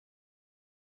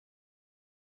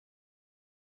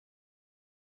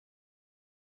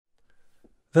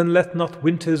Then let not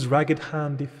winter's ragged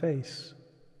hand deface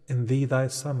in thee thy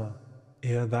summer,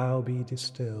 ere thou be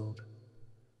distilled.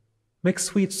 Make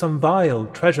sweet some vial,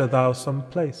 treasure thou some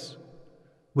place,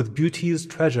 with beauty's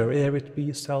treasure ere it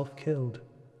be self-killed.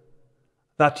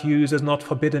 That use is not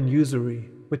forbidden usury,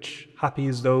 which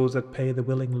happies those that pay the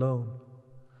willing loan.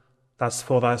 That's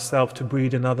for thyself to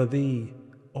breed another thee,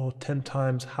 or 10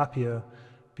 times happier,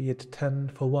 be it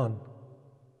 10 for 1.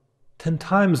 10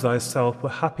 times thyself were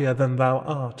happier than thou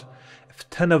art, if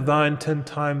 10 of thine 10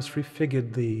 times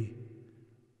prefigured thee.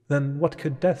 Then what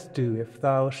could death do if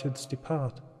thou shouldst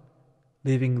depart,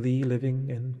 leaving thee living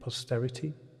in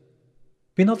posterity?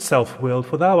 Be not self-willed,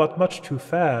 for thou art much too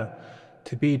fair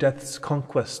to be death's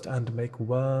conquest and make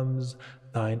worms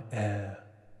thine heir.